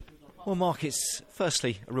Well, Mark, it's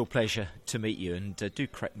firstly a real pleasure to meet you, and do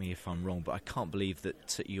correct me if I'm wrong, but I can't believe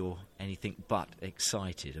that you're anything but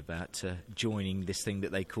excited about joining this thing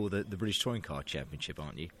that they call the British Touring Car Championship,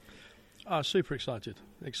 aren't you? Super excited,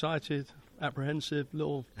 apprehensive,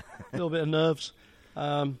 little bit of nerves,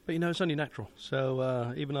 but it's only natural.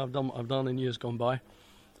 So even though I've done what I've done in years gone by,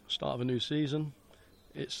 start of a new season,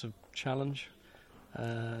 it's a challenge,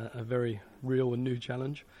 a very real and new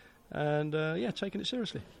challenge. And, taking it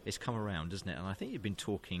seriously. It's come around, isn't it? And I think you've been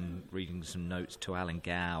reading some notes to Alan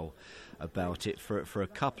Gow about it for a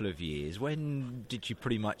couple of years. When did you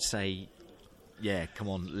pretty much say, yeah, come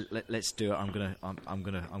on, let's do it, I'm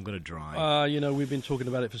gonna drive? We've been talking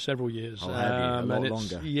about it for several years. Oh, have you? A lot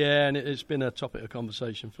longer? Yeah, and it's been a topic of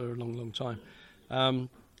conversation for a long, long time.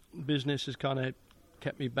 Business has kind of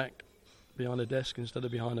kept me back behind a desk instead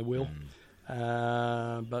of behind a wheel.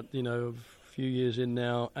 But, a few years in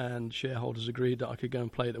now, and shareholders agreed that I could go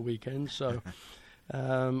and play at the weekend. So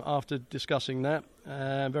after discussing that,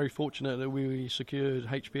 I'm very fortunate that we secured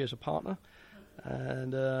HP as a partner,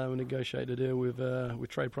 and we negotiated a deal with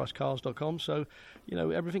TradePriceCars.com. So,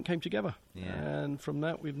 everything came together. Yeah. And from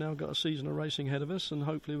that, we've now got a season of racing ahead of us, and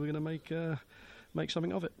hopefully we're going to make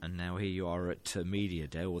something of it. And now here you are at Media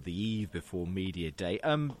Day, or the eve before Media Day.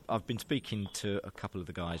 I've been speaking to a couple of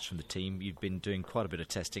the guys from the team. You've been doing quite a bit of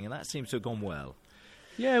testing, and that seems to have gone well.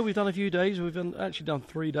 Yeah, we've done a few days. We've actually done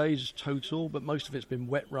 3 days total, but most of it's been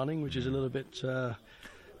wet running, which is a little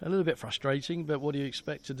bit frustrating. But what do you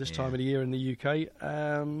expect at this time of the year in the UK?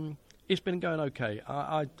 It's been going okay.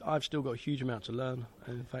 I've still got a huge amount to learn.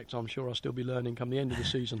 In fact, I'm sure I'll still be learning come the end of the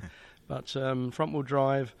season. But front-wheel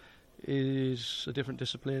drive is a different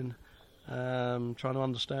discipline. Trying to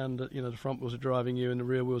understand that the front wheels are driving you and the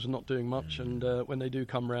rear wheels are not doing much, and when they do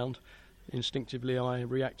come round, instinctively I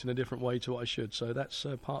react in a different way to what I should. So that's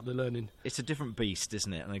part of the learning. It's a different beast,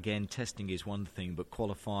 isn't it? And again, testing is one thing, but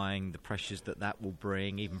qualifying, the pressures that will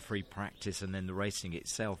bring, even free practice, and then the racing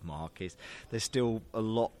itself, Mark, there's still a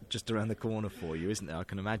lot just around the corner for you, isn't there? I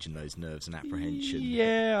can imagine those nerves and apprehension.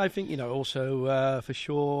 Yeah, I think also for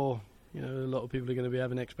sure, a lot of people are going to be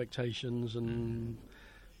having expectations, and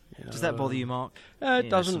does that bother you, Mark? It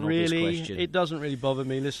doesn't really. It doesn't really bother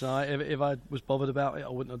me. Listen, if I was bothered about it, I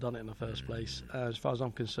wouldn't have done it in the first place. As far as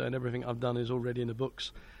I'm concerned, everything I've done is already in the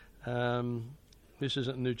books. This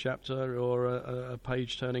isn't a new chapter or a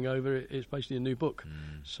page turning over. It's basically a new book.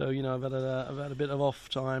 So I've had a bit of off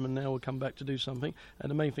time, and now we'll come back to do something.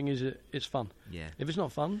 And the main thing is it's fun. Yeah. If it's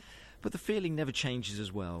not fun, but the feeling never changes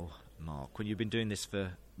as well, Mark. When you've been doing this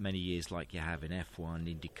for many years, like you have in F1,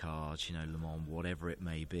 IndyCars, Le Mans, whatever it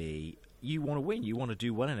may be, you want to win. You want to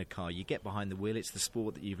do well in a car. You get behind the wheel. It's the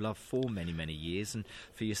sport that you've loved for many, many years, and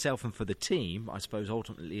for yourself and for the team, I suppose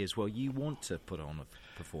ultimately as well, you want to put on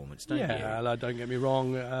a performance, don't you? Yeah, don't get me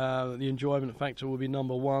wrong. The enjoyment factor will be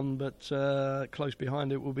number one, but close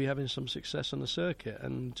behind it will be having some success on the circuit,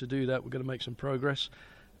 and to do that, we're going to make some progress.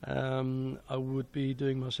 I would be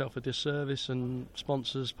doing myself a disservice, and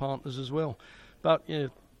sponsors, partners as well. But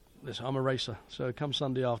listen, I'm a racer, so come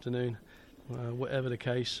Sunday afternoon, whatever the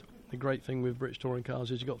case, the great thing with British Touring Cars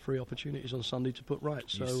is you've got 3 opportunities on Sunday to put right.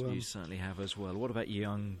 So you certainly have as well. What about your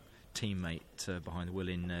young teammate behind the wheel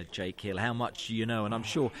in Jake Hill? How much do you know? And I'm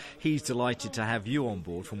sure he's delighted to have you on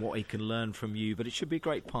board from what he can learn from you, but it should be a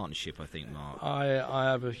great partnership, I think, Mark. I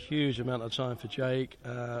have a huge amount of time for Jake.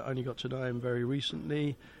 Only got to know him very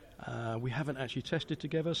recently. We haven't actually tested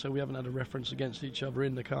together, so we haven't had a reference against each other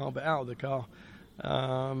in the car, but out of the car.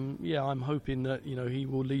 I'm hoping that he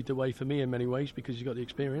will lead the way for me in many ways because he's got the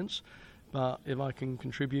experience. But if I can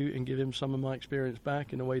contribute and give him some of my experience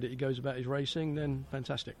back in the way that he goes about his racing, then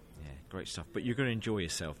fantastic. Yeah, great stuff. But you're going to enjoy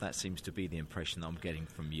yourself. That seems to be the impression that I'm getting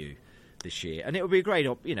from you this year. And it'll be a great,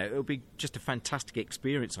 it'll be just a fantastic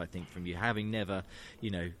experience, I think, from you, having never,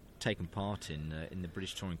 taken part in the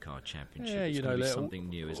British Touring Car Championship. Yeah, it's going to be something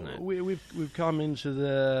new, isn't it? We've come into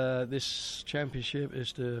this championship.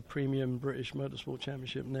 It's the premium British Motorsport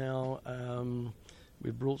Championship now.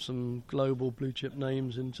 We've brought some global blue chip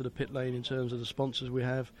names into the pit lane in terms of the sponsors we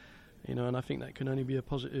have, and I think that can only be a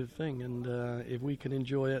positive thing. And if we can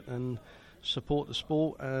enjoy it and support the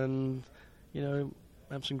sport and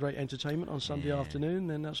have some great entertainment on Sunday afternoon,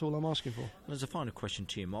 then that's all I'm asking for. As a final question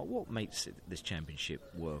to you, Mark, what makes this championship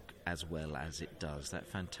work as well as it does? That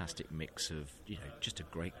fantastic mix of, just a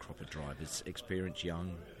great crop of drivers, experienced,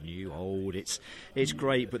 young, new, old. It's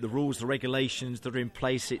great, but the rules, the regulations that are in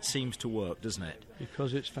place, it seems to work, doesn't it?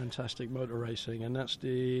 Because it's fantastic motor racing, and that's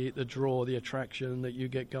the draw, the attraction that you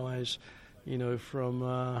get guys,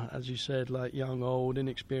 from, as you said, like young, old,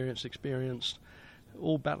 inexperienced, experienced.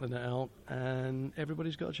 all battling it out, and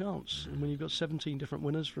everybody's got a chance. And when you've got 17 different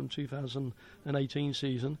winners from 2018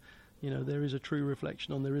 season, there is a true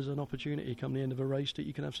reflection on there is an opportunity come the end of a race that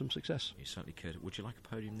you can have some success. You certainly could. Would you like a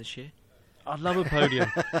podium this year? I'd love a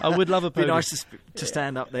podium. I would love a podium. It'd be nice to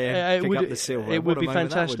stand up there, pick up the silver. It would be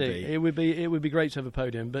fantastic. It would It would be great to have a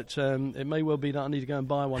podium, but it may well be that I need to go and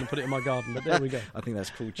buy one and put it in my garden. But there we go. I think that's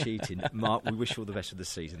called cheating. Mark, we wish you all the best of the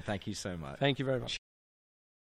season. Thank you so much. Thank you very much.